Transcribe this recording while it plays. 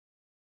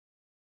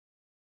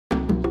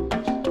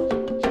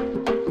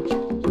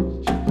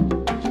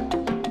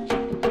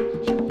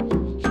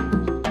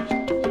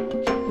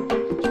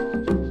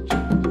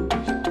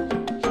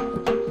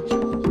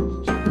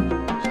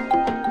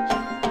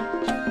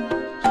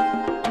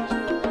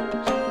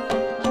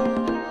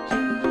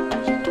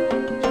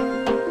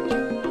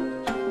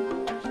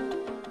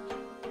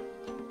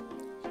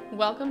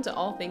welcome to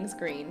All Things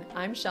Green.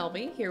 I'm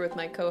Shelby, here with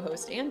my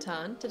co-host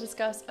Anton to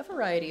discuss a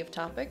variety of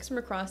topics from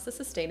across the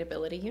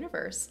sustainability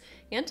universe.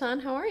 Anton,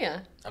 how are you?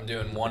 I'm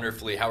doing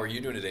wonderfully. How are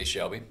you doing today,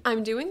 Shelby?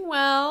 I'm doing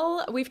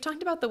well. We've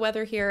talked about the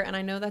weather here, and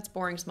I know that's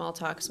boring small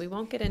talk, so we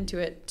won't get into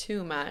it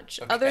too much,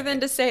 other than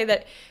to say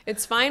that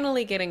it's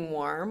finally getting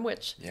warm,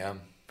 which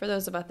for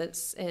those of us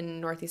that's in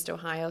Northeast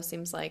Ohio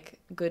seems like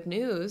good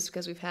news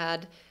because we've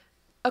had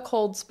a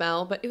cold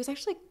spell, but it was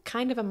actually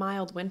kind of a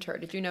mild winter.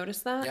 Did you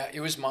notice that? Yeah,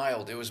 it was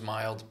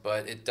mild,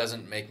 but it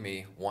doesn't make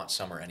me want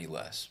summer any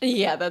less.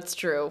 Yeah, that's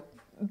true.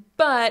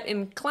 But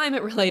in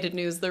climate-related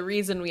news, the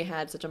reason we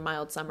had such a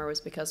mild summer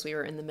was because we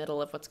were in the middle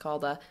of what's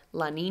called a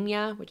La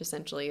Nina, which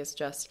essentially is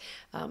just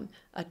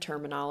a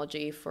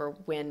terminology for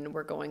when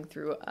we're going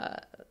through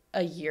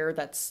a year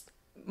that's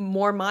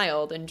more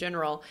mild in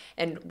general,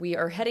 and we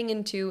are heading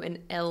into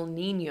an El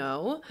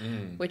Nino,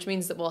 which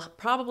means that we'll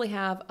probably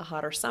have a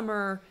hotter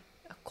summer,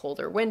 a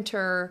colder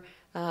winter,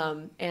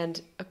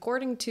 and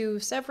according to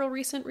several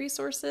recent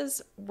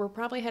resources, we're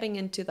probably heading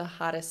into the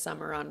hottest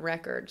summer on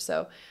record.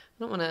 So I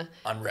don't want to...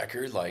 On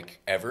record,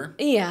 like ever?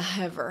 Yeah,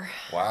 ever.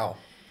 Wow.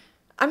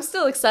 I'm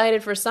still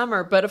excited for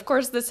summer, but of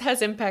course this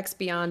has impacts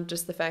beyond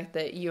just the fact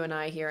that you and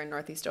I here in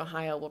Northeast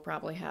Ohio will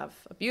probably have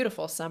a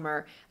beautiful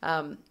summer.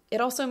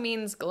 It also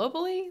means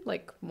globally,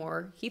 like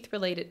more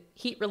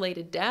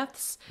heat-related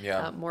deaths,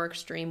 more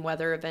extreme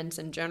weather events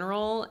in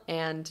general,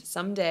 and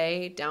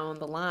someday down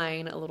the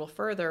line, a little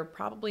further,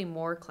 probably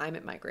more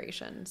climate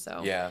migration.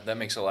 So yeah, that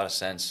makes a lot of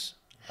sense.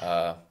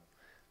 I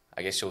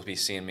guess you'll be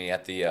seeing me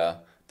at the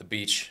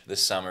beach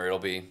this summer. It'll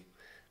be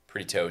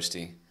pretty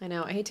toasty. I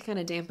know. I hate to kind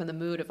of dampen the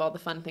mood of all the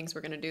fun things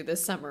we're going to do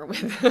this summer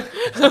with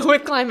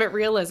with climate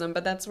realism,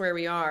 but that's where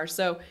we are.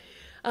 So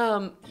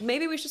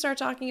maybe we should start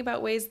talking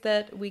about ways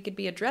that we could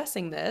be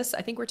addressing this.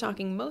 I think we're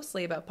talking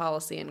mostly about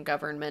policy and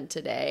government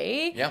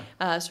today.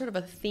 Yeah. Sort of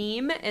a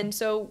theme. And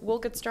so we'll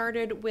get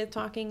started with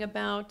talking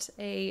about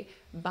a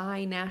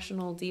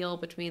bi-national deal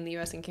between the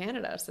U.S. and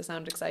Canada. Does this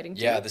sound exciting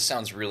to you? Yeah, this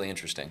sounds really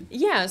interesting.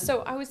 Yeah,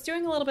 so I was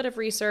doing a little bit of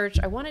research.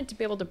 I wanted to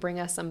be able to bring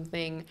us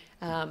something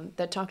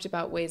that talked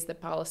about ways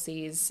that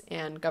policies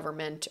and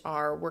government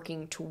are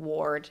working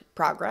toward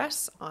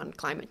progress on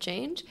climate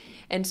change.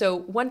 And so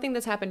one thing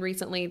that's happened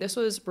recently, this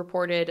was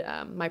reported,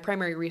 my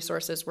primary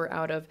resources were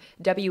out of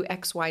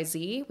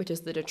WXYZ, which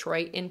is the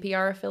Detroit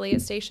NPR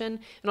affiliate station,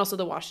 and also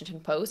the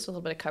Washington Post, a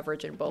little bit of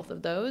coverage in both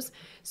of those.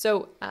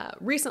 So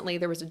recently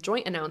there was a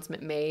joint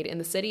announcement made in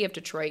the city of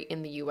Detroit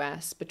in the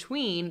U.S.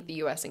 between the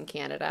U.S. and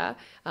Canada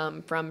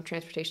from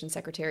Transportation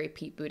Secretary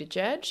Pete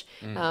Buttigieg,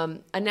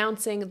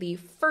 announcing the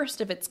first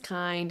of its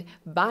kind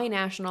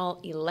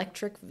binational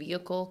electric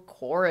vehicle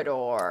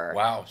corridor.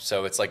 Wow,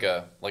 so it's like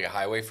a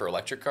highway for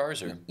electric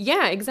cars, or?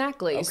 Yeah,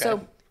 exactly. Okay.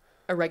 So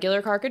a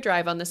regular car could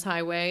drive on this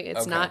highway.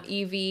 It's not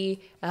EV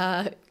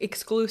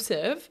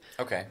exclusive.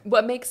 Okay.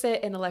 What makes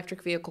it an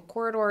electric vehicle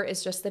corridor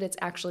is just that it's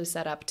actually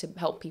set up to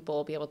help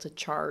people be able to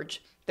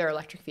charge their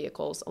electric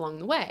vehicles along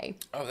the way.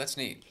 Oh, that's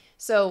neat.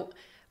 So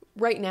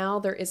right now,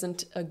 there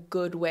isn't a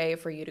good way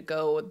for you to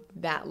go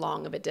that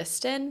long of a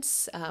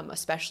distance,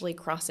 especially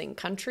crossing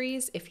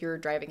countries if you're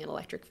driving an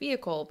electric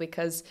vehicle,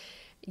 because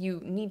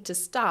you need to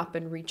stop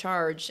and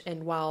recharge.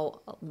 And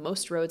while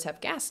most roads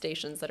have gas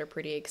stations that are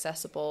pretty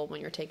accessible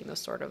when you're taking those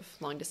sort of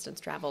long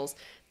distance travels,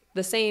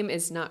 the same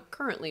is not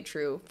currently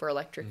true for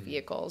electric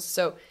vehicles.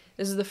 So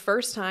this is the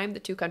first time the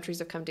two countries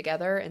have come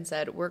together and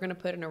said, we're going to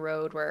put in a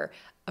road where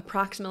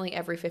approximately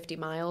every 50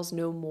 miles,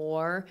 no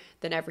more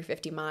than every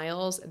 50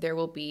 miles, there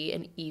will be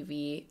an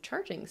EV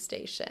charging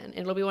station. And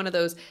it'll be one of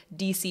those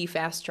DC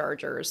fast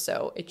chargers,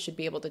 so it should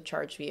be able to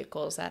charge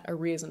vehicles at a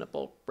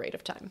reasonable rate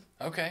of time.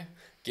 Okay.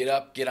 Get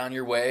up, get on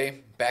your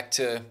way, back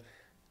to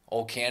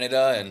old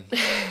Canada, and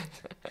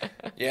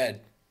yeah,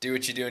 do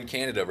what you do in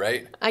Canada,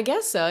 right? I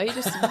guess so. You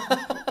just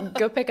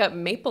go pick up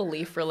Maple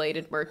Leaf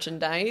related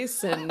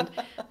merchandise and,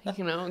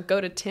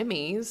 go to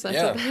Timmy's.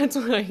 That's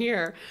what I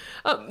hear.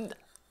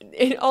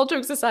 All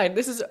jokes aside,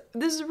 this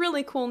is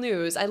really cool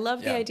news. I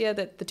love the idea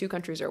that the two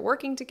countries are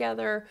working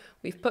together.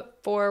 We've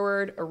put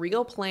forward a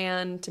real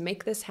plan to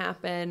make this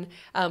happen.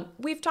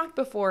 We've talked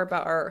before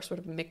about our sort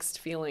of mixed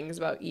feelings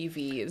about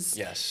EVs.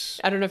 Yes.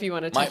 I don't know if you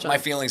want to touch on my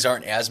feelings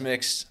aren't as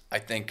mixed. I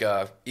think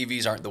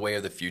EVs aren't the way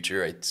of the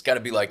future. It's got to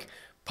be like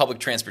public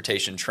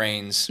transportation,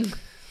 trains,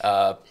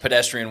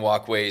 pedestrian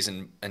walkways,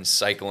 and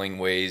cycling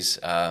ways.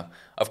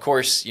 Of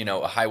course,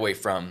 a highway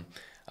from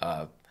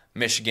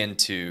Michigan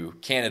to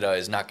Canada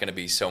is not going to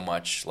be so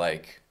much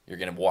like you're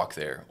going to walk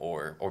there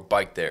or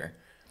bike there.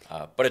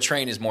 But a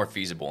train is more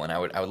feasible, and I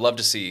would love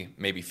to see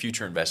maybe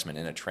future investment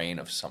in a train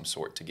of some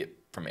sort to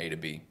get from A to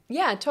B.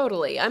 Yeah,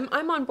 totally.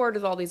 I'm on board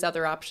with all these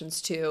other options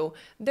too.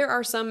 There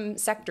are some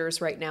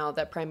sectors right now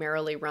that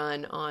primarily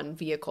run on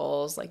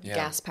vehicles, like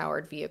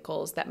gas-powered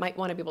vehicles, that might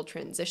want to be able to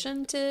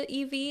transition to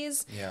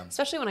EVs. Yeah.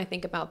 Especially when I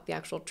think about the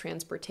actual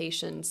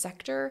transportation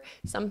sector.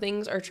 Some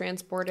things are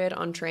transported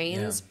on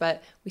trains,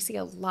 but we see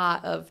a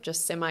lot of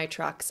just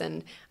semi-trucks,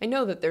 and I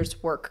know that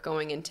there's work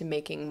going into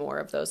making more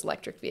of those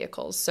electric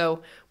vehicles.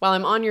 So while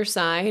I'm on your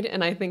side,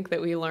 and I think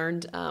that we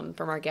learned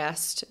from our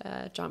guest,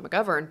 John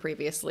McGovern,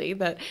 previously,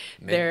 that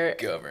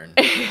Govern.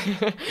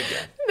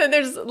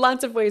 there's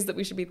lots of ways that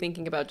we should be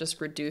thinking about just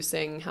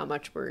reducing how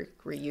much we're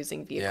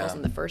using vehicles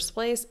in the first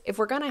place. If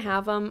we're going to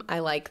have them, I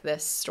like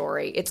this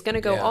story. It's going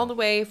to go all the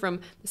way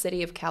from the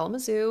city of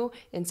Kalamazoo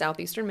in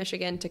southeastern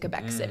Michigan to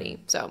Quebec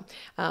City. So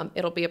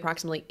it'll be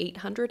approximately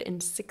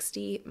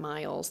 860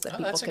 miles that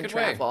people can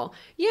travel.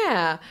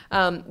 Yeah.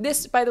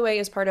 This, by the way,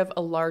 is part of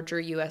a larger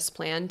U.S.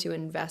 plan to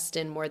invest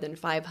in more than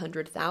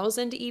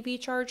 500,000 EV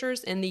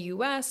chargers in the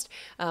U.S.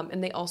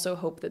 And they also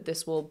hope that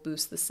this will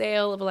boost the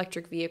sale of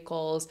electric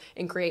vehicles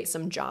and create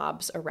some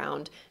jobs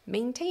around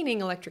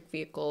maintaining electric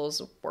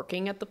vehicles,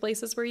 working at the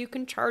places where you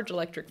can charge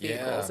electric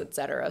vehicles,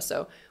 etc.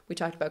 So we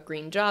talked about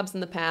green jobs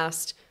in the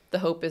past. The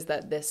hope is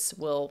that this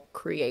will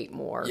create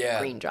more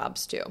green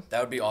jobs too. That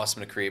would be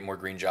awesome to create more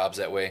green jobs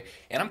that way.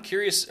 And I'm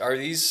curious, are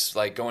these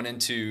like going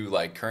into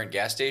like current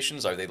gas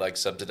stations? Are they like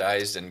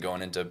subsidized and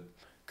going into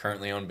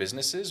currently owned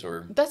businesses,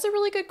 or? That's a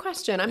really good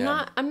question. I'm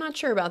not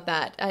sure about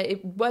that.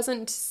 It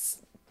wasn't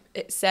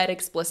said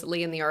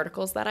explicitly in the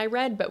articles that I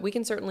read, but we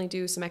can certainly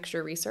do some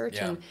extra research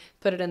and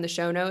put it in the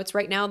show notes.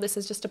 Right now, this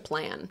is just a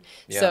plan.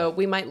 So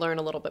we might learn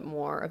a little bit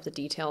more of the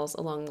details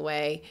along the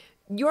way.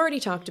 You already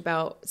talked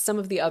about some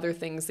of the other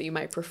things that you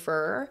might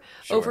prefer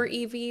over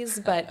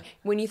EVs, but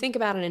when you think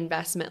about an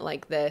investment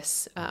like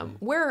this,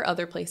 where are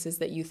other places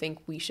that you think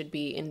we should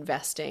be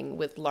investing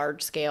with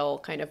large-scale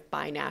kind of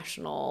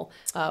binational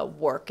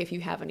work, if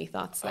you have any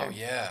thoughts there? Oh,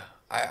 yeah.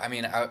 I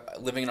mean,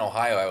 living in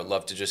Ohio, I would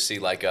love to just see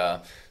like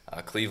a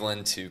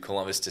Cleveland to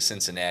Columbus to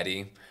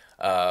Cincinnati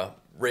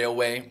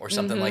railway or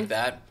something like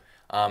that.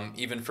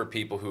 Even for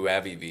people who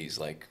have EVs,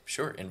 like,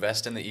 sure,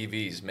 invest in the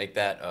EVs, make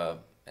that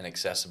an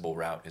accessible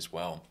route as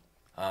well.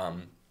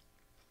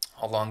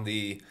 Along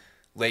the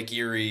Lake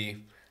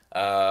Erie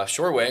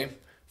Shoreway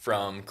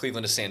from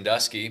Cleveland to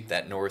Sandusky,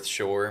 that North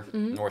Shore,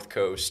 North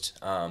Coast,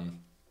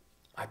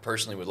 I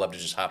personally would love to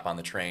just hop on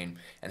the train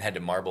and head to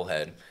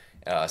Marblehead,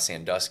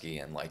 Sandusky,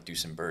 and like do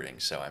some birding.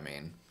 So, I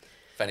mean,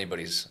 if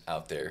anybody's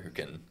out there who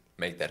can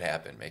make that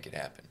happen, make it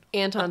happen.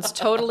 Anton's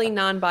totally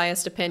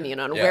non-biased opinion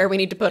on where we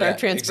need to put our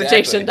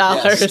transportation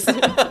dollars.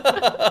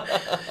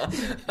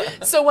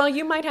 So while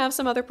you might have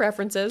some other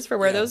preferences for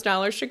where those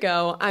dollars should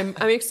go, I'm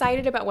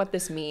excited about what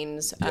this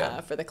means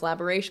for the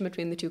collaboration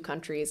between the two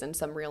countries and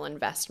some real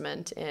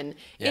investment in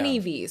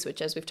EVs,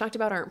 which, as we've talked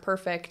about, aren't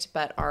perfect,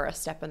 but are a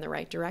step in the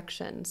right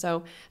direction.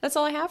 So that's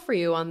all I have for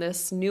you on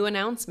this new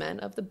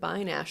announcement of the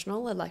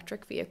binational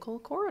electric vehicle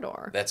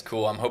corridor. That's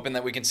cool. I'm hoping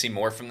that we can see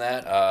more from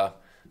that.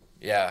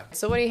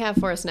 So what do you have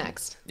for us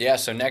next? Yeah,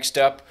 so next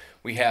up,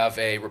 we have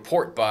a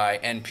report by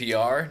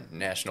NPR,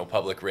 National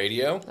Public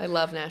Radio. I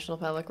love National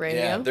Public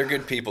Radio. Yeah, they're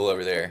good people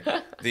over there.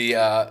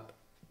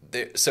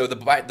 So the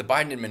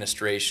Biden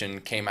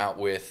administration came out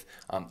with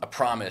a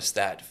promise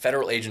that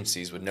federal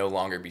agencies would no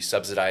longer be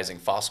subsidizing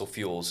fossil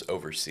fuels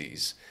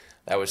overseas.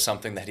 That was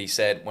something that he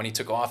said when he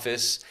took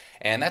office,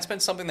 and that's been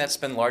something that's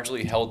been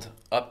largely held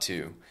up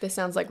to. This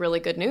sounds like really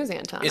good news,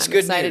 Anton. It's I'm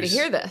good excited news. to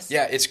hear this.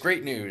 Yeah, it's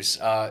great news.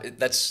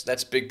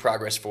 That's big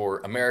progress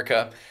for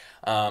America.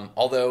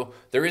 Although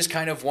there is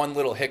kind of one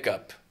little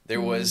hiccup. There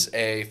was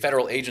a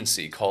federal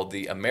agency called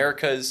the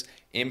America's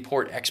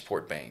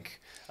Import-Export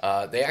Bank.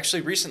 They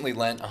actually recently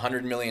lent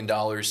 $100 million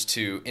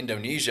to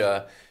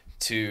Indonesia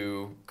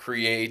to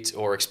create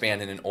or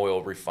expand an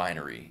oil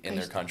refinery in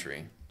their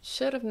country.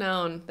 Should have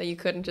known that you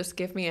couldn't just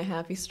give me a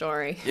happy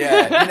story.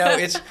 Yeah,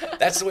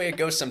 that's the way it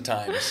goes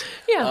sometimes.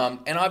 Yeah.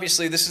 And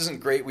obviously this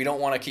isn't great. We don't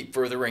want to keep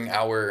furthering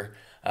our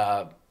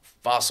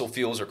fossil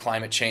fuels or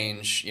climate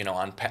change,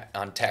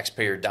 on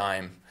taxpayer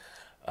dime.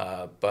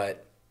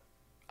 But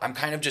I'm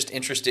kind of just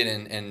interested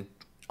in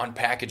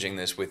unpackaging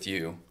this with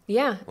you.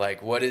 Yeah.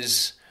 Like, what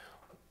is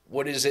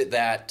it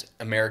that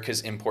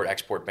America's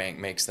Import-Export Bank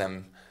makes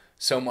them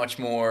so much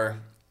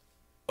more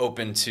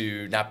open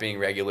to not being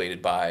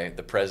regulated by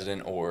the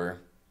president or,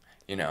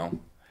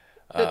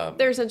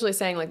 they're essentially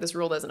saying, like, this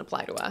rule doesn't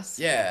apply to us.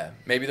 Yeah,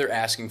 maybe they're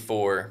asking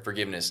for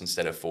forgiveness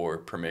instead of for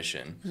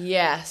permission.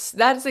 Yes,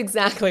 that's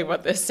exactly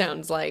what this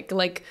sounds like.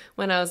 Like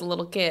when I was a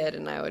little kid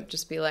and I would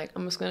just be like,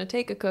 I'm just going to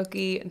take a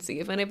cookie and see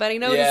if anybody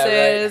notices.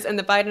 Yeah, right. And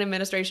the Biden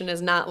administration is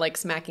not like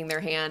smacking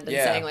their hand and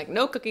saying like,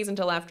 no cookies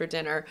until after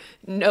dinner,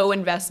 no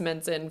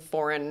investments in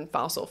foreign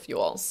fossil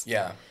fuels.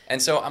 Yeah,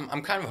 and so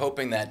I'm kind of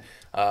hoping that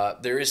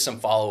there is some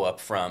follow-up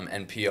from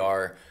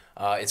NPR.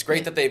 It's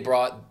great that they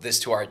brought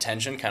this to our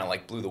attention, kind of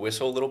like blew the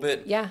whistle a little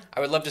bit. Yeah. I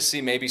would love to see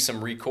maybe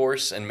some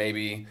recourse and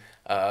maybe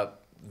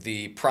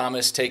the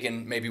promise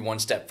taken maybe one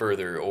step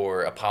further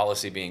or a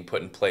policy being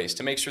put in place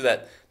to make sure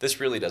that this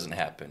really doesn't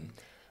happen.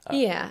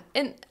 Yeah.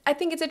 And I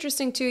think it's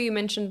interesting, too. You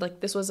mentioned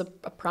like this was a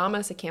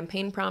promise, a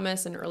campaign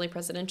promise, an early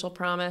presidential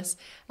promise.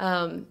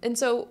 And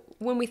so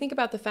when we think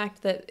about the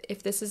fact that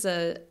if this is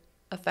a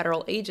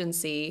federal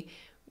agency,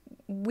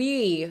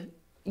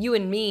 you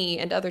and me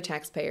and other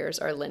taxpayers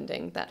are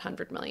lending that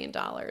 $100 million.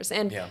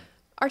 And Yeah.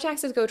 our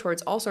taxes go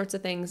towards all sorts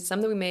of things,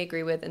 some that we may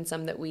agree with and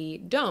some that we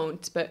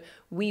don't, but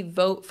we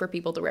vote for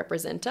people to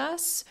represent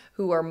us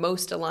who are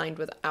most aligned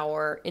with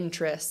our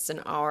interests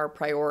and our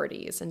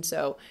priorities. And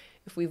so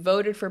if we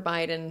voted for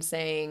Biden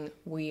saying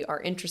we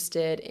are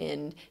interested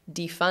in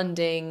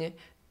defunding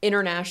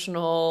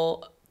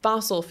international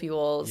fossil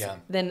fuels, Yeah.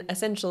 then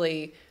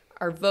essentially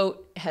our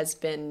vote has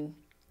been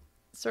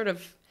sort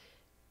of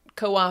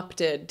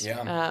co-opted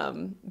Yeah.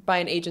 by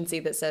an agency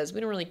that says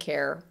we don't really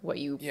care what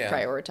you Yeah.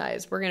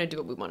 prioritize. We're going to do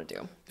what we want to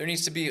do. There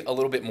needs to be a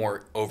little bit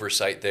more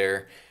oversight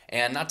there,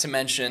 and not to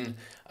mention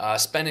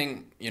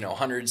spending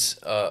hundreds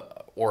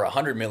or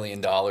 $100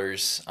 million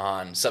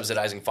on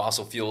subsidizing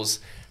fossil fuels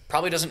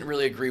probably doesn't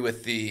really agree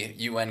with the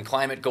UN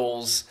climate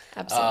goals.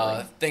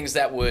 Absolutely. Things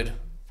that would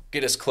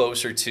get us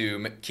closer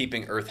to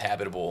keeping Earth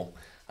habitable.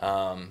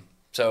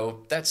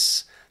 So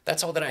that's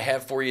all that I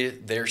have for you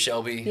there,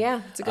 Shelby.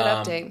 Yeah, it's a good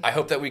update. I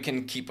hope that we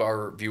can keep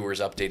our viewers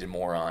updated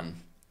more on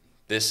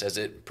this as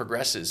it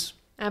progresses.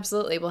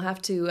 Absolutely. We'll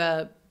have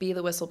to be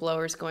the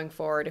whistleblowers going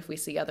forward if we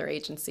see other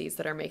agencies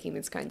that are making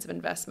these kinds of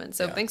investments.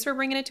 So Yeah. thanks for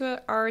bringing it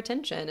to our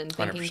attention and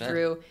thinking 100%.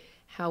 through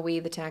how we,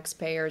 the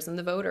taxpayers and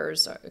the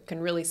voters, can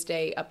really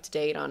stay up to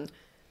date on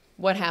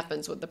what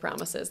happens with the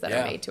promises that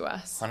are made to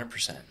us.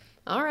 100%.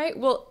 All right.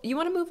 Well, you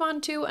want to move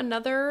on to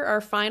our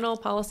final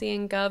Policy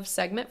and Gov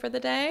segment for the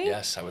day?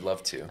 Yes, I would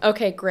love to.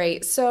 Okay,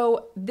 great.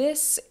 So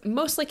this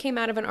mostly came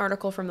out of an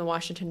article from the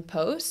Washington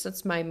Post.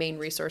 That's my main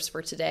resource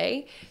for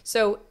today.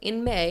 So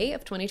in May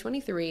of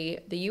 2023,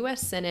 the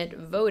U.S. Senate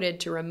voted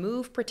to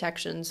remove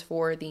protections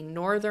for the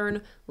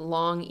northern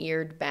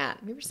long-eared bat.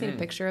 Have you ever seen a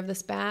picture of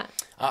this bat?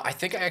 I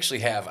think I actually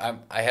have.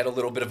 I had a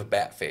little bit of a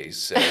bat phase.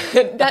 So.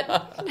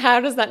 How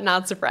does that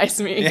not surprise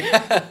me?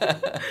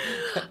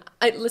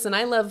 Listen,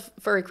 I love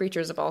furry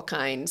creatures of all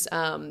kinds.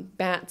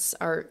 Bats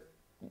are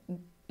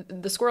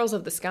the squirrels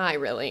of the sky,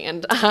 really,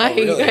 and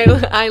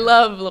really? I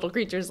love little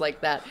creatures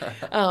like that.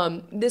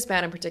 This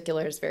bat in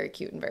particular is very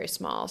cute and very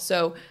small.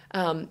 So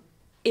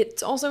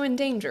it's also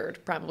endangered,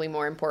 probably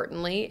more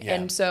importantly. Yeah.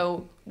 And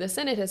so the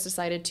Senate has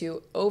decided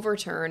to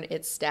overturn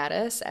its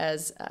status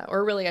as,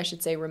 or really I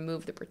should say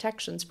remove the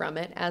protections from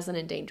it as an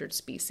endangered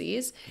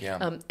species.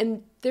 Yeah.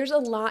 And there's a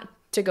lot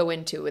to go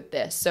into with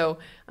this. So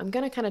I'm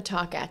going to kind of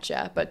talk at you,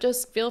 but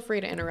just feel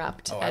free to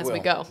interrupt as we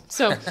will. go.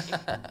 So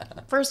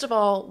first of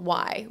all,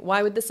 why?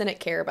 Why would the Senate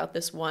care about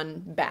this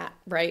one bat,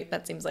 right?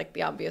 That seems like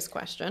the obvious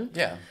question.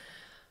 Yeah.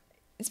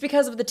 It's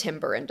because of the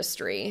timber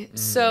industry.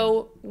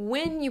 So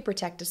when you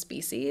protect a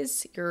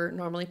species, you're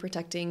normally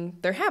protecting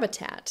their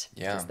habitat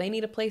Yeah. because they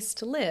need a place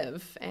to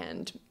live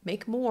and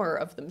make more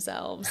of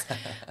themselves.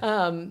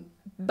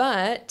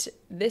 But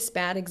this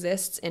bat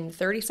exists in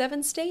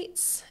 37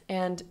 states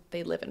and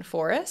they live in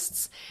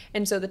forests.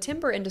 And so the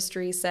timber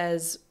industry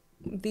says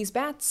these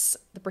bats,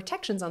 the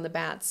protections on the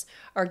bats,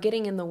 are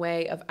getting in the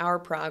way of our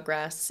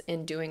progress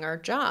in doing our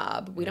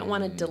job. We don't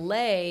want to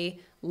delay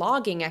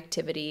logging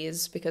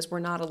activities because we're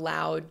not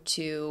allowed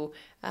to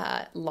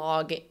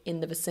log in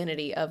the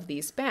vicinity of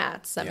these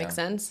bats. Does that make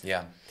sense?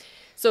 Yeah.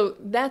 So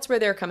that's where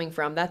they're coming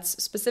from.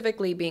 That's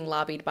specifically being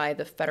lobbied by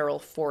the Federal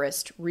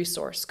Forest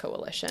Resource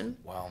Coalition.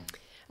 Wow.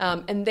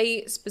 And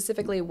they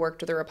specifically worked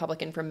with a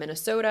Republican from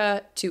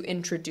Minnesota to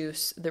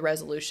introduce the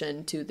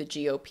resolution to the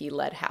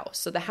GOP-led House.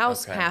 So the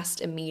House passed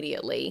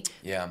immediately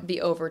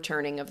the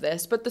overturning of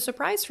this. But the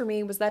surprise for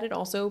me was that it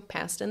also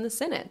passed in the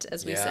Senate,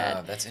 as we said.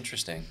 Yeah, that's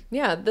interesting.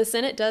 Yeah, the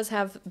Senate does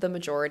have the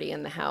majority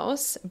in the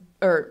House,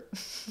 or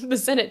the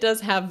Senate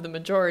does have the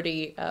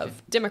majority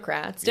of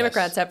Democrats.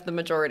 Democrats have the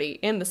majority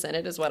in the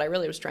Senate, is what I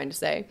really was trying to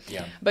say.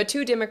 Yeah. But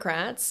two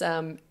Democrats,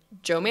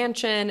 Joe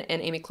Manchin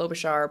and Amy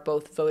Klobuchar,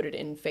 both voted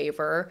in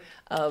favor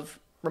of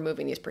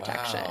removing these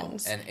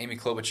protections. Wow. And Amy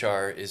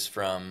Klobuchar is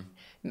from...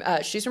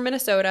 She's from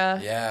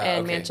Minnesota. Yeah,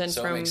 and okay. Manchin's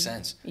So from it makes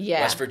sense.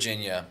 Yeah, West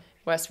Virginia.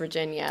 West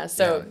Virginia.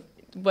 So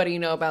what do you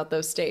know about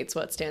those states?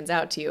 What stands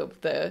out to you?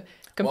 The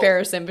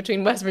comparison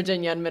between West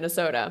Virginia and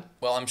Minnesota.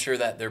 Well, I'm sure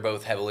that they're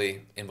both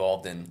heavily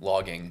involved in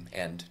logging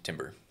and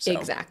timber. So.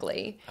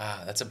 Exactly.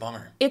 That's a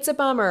bummer. It's a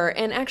bummer.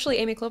 And actually,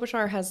 Amy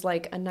Klobuchar has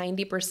like a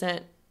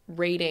 90%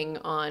 rating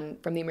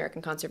from the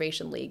American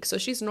Conservation League. So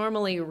she's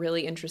normally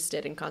really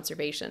interested in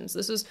conservation. So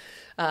this was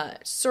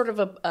sort of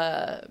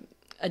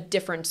a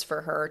difference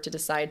for her to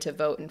decide to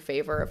vote in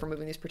favor of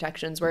removing these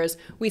protections, whereas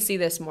we see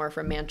this more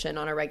from Manchin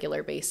on a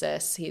regular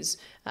basis. He's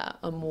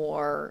a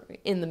more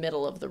in the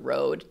middle of the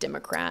road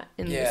Democrat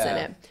in the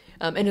Senate,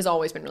 and has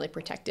always been really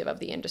protective of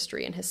the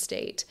industry in his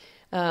state.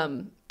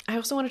 I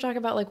also want to talk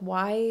about like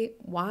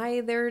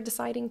why they're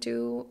deciding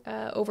to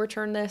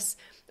overturn this,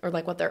 or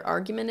like what their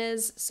argument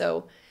is.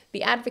 So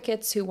the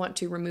advocates who want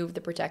to remove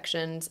the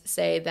protections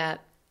say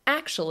that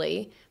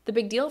actually the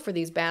big deal for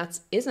these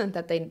bats isn't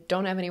that they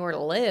don't have anywhere to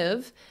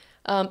live.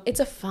 It's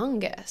a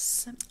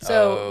fungus.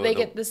 So Oh, they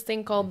get this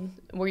thing called,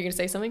 were you going to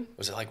say something?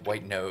 Was it like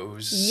white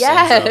nose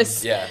Yes.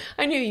 syndrome? Yeah.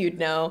 I knew you'd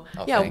know.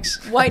 Oh, yeah.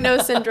 thanks. White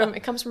nose syndrome,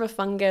 it comes from a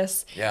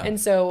fungus. Yeah. And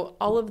so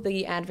all of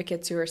the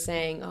advocates who are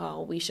saying,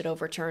 oh, we should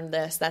overturn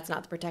this, that's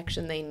not the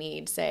protection they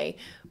need, say,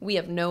 we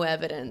have no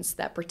evidence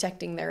that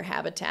protecting their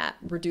habitat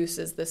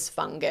reduces this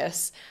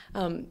fungus.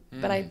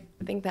 But I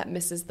think that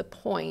misses the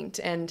point.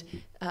 And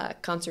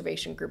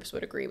conservation groups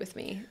would agree with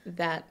me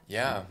that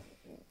Yeah.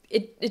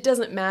 it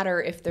doesn't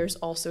matter if there's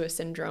also a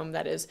syndrome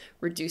that is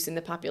reducing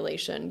the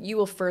population. You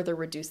will further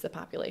reduce the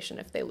population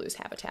if they lose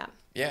habitat.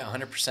 Yeah,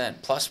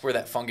 100%. Plus, where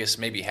that fungus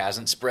maybe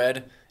hasn't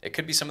spread, it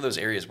could be some of those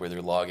areas where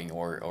they're logging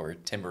or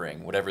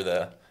timbering, whatever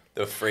the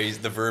phrase,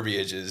 the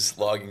verbiage is,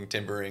 logging,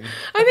 timbering.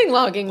 I think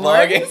logging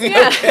Logging? works.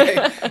 Yeah.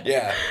 Okay.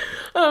 Yeah.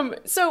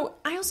 So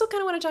I also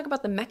kind of want to talk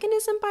about the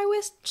mechanism by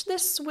which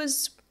this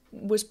was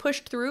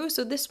pushed through.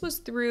 So this was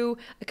through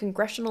a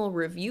Congressional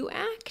Review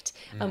Act,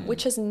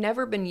 which has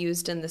never been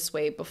used in this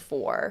way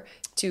before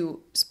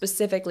to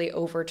specifically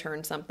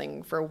overturn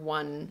something for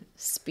one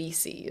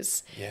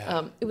species.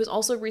 Yeah. It was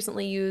also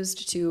recently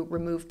used to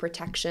remove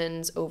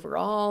protections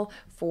overall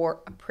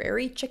for a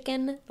prairie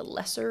chicken, the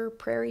lesser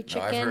prairie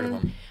chicken. I've heard of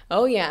them.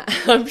 Oh, yeah,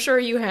 I'm sure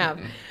you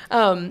have.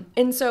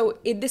 And so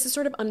this is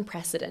sort of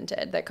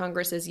unprecedented that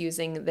Congress is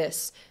using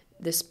this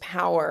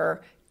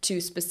power to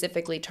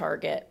specifically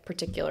target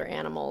particular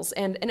animals.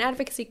 And an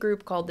advocacy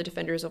group called the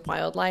Defenders of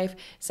Wildlife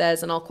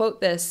says, and I'll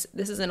quote this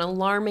is an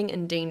alarming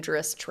and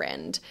dangerous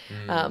trend.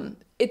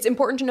 It's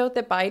important to note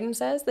that Biden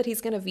says that he's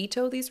going to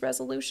veto these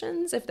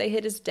resolutions if they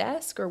hit his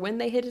desk or when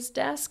they hit his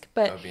desk.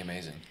 But That would be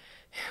amazing.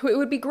 it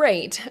would be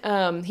great.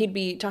 He'd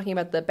be talking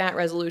about the bat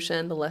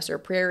resolution, the lesser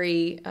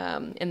prairie,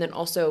 and then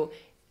also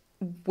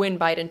when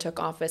Biden took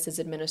office, his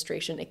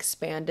administration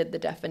expanded the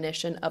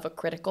definition of a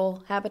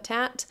critical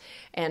habitat,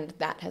 and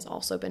that has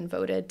also been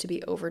voted to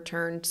be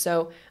overturned.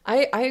 So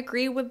I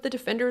agree with the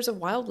Defenders of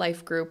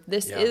Wildlife group.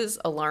 This is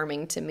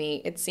alarming to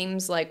me. It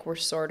seems like we're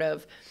sort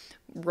of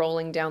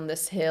rolling down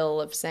this hill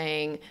of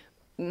saying,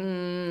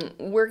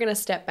 we're going to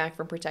step back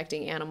from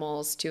protecting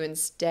animals to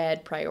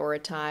instead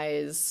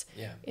prioritize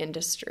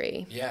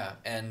industry. Yeah,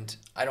 and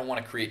I don't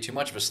want to create too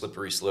much of a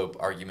slippery slope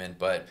argument,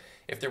 but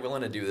if they're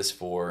willing to do this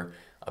for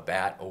a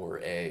bat or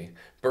a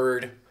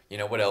bird,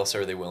 what else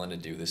are they willing to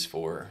do this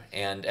for?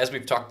 And as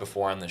we've talked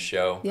before on the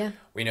show,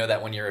 we know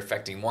that when you're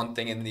affecting one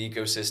thing in the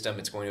ecosystem,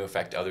 it's going to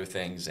affect other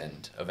things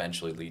and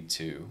eventually lead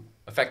to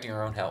affecting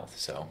our own health.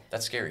 So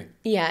that's scary.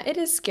 Yeah, it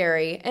is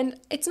scary. And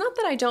it's not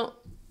that I don't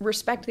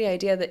respect the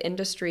idea that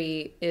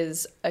industry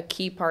is a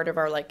key part of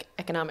our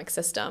economic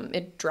system.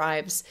 It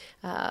drives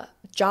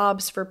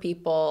jobs for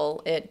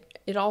people.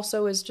 It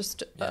also is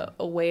just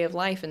a way of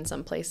life in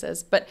some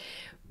places. But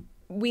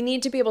we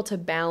need to be able to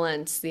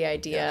balance the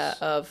idea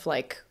of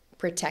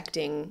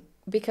protecting,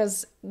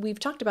 because we've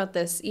talked about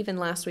this even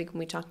last week when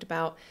we talked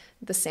about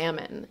the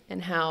salmon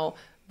and how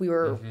we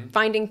were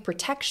finding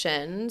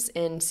protections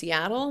in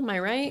Seattle. Am I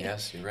right?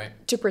 Yes, you're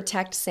right. To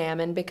protect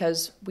salmon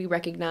because we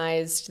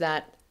recognized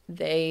that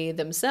they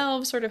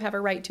themselves sort of have a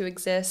right to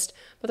exist,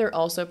 but they're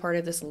also part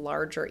of this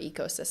larger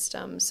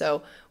ecosystem.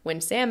 So when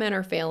salmon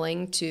are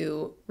failing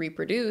to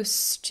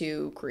reproduce,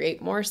 to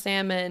create more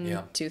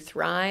salmon, to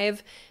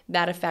thrive,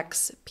 that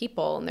affects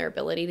people and their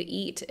ability to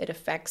eat. It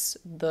affects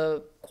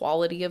the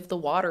quality of the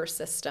water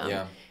system.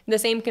 Yeah. And the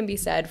same can be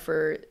said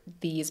for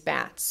these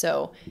bats.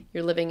 So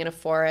you're living in a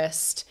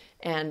forest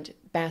and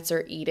bats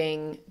are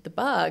eating the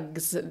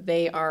bugs.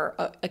 They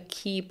are a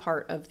key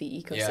part of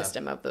the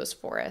ecosystem of those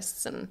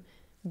forests, and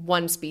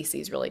one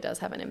species really does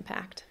have an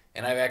impact.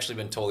 And I've actually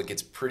been told it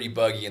gets pretty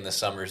buggy in the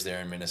summers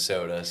there in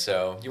Minnesota,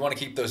 so you want to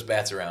keep those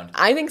bats around.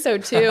 I think so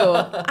too.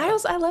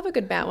 I love a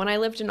good bat. When I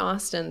lived in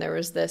Austin, there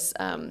was this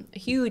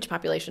huge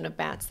population of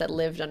bats that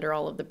lived under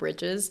all of the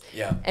bridges.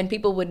 Yeah. And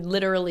people would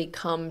literally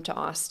come to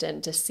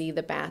Austin to see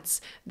the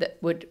bats that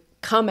would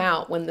come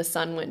out when the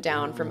sun went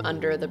down from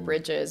under the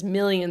bridges.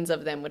 Millions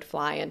of them would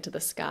fly into the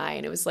sky,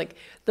 and it was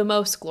the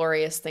most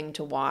glorious thing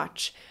to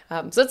watch.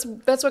 So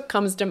that's what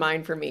comes to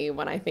mind for me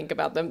when I think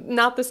about them.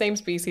 Not the same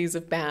species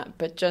of bat,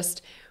 but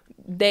just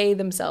they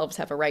themselves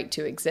have a right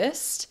to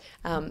exist,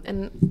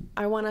 and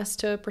I want us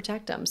to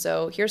protect them.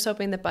 So here's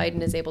hoping that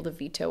Biden is able to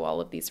veto all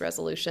of these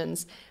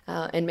resolutions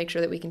and make sure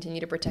that we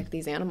continue to protect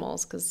these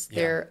animals because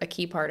they're a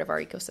key part of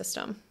our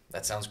ecosystem.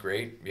 That sounds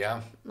great.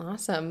 Yeah.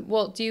 Awesome.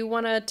 Well, do you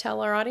want to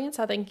tell our audience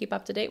how they can keep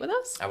up to date with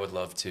us? I would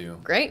love to.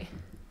 Great.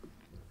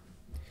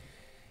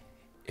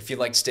 If you'd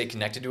like to stay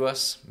connected to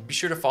us, be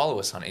sure to follow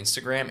us on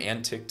Instagram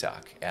and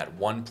TikTok at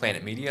One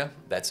Planet Media.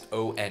 That's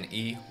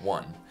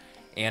ONE1.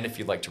 And if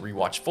you'd like to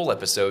rewatch full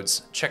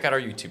episodes, check out our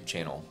YouTube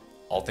channel,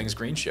 All Things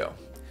Green Show.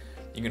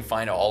 You can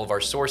find all of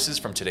our sources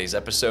from today's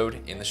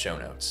episode in the show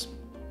notes.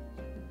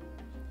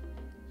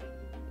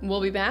 We'll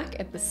be back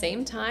at the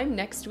same time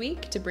next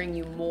week to bring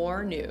you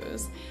more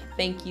news.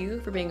 Thank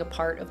you for being a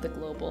part of the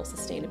global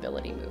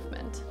sustainability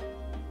movement.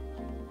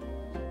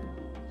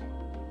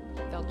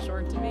 Felt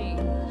short to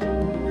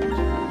me.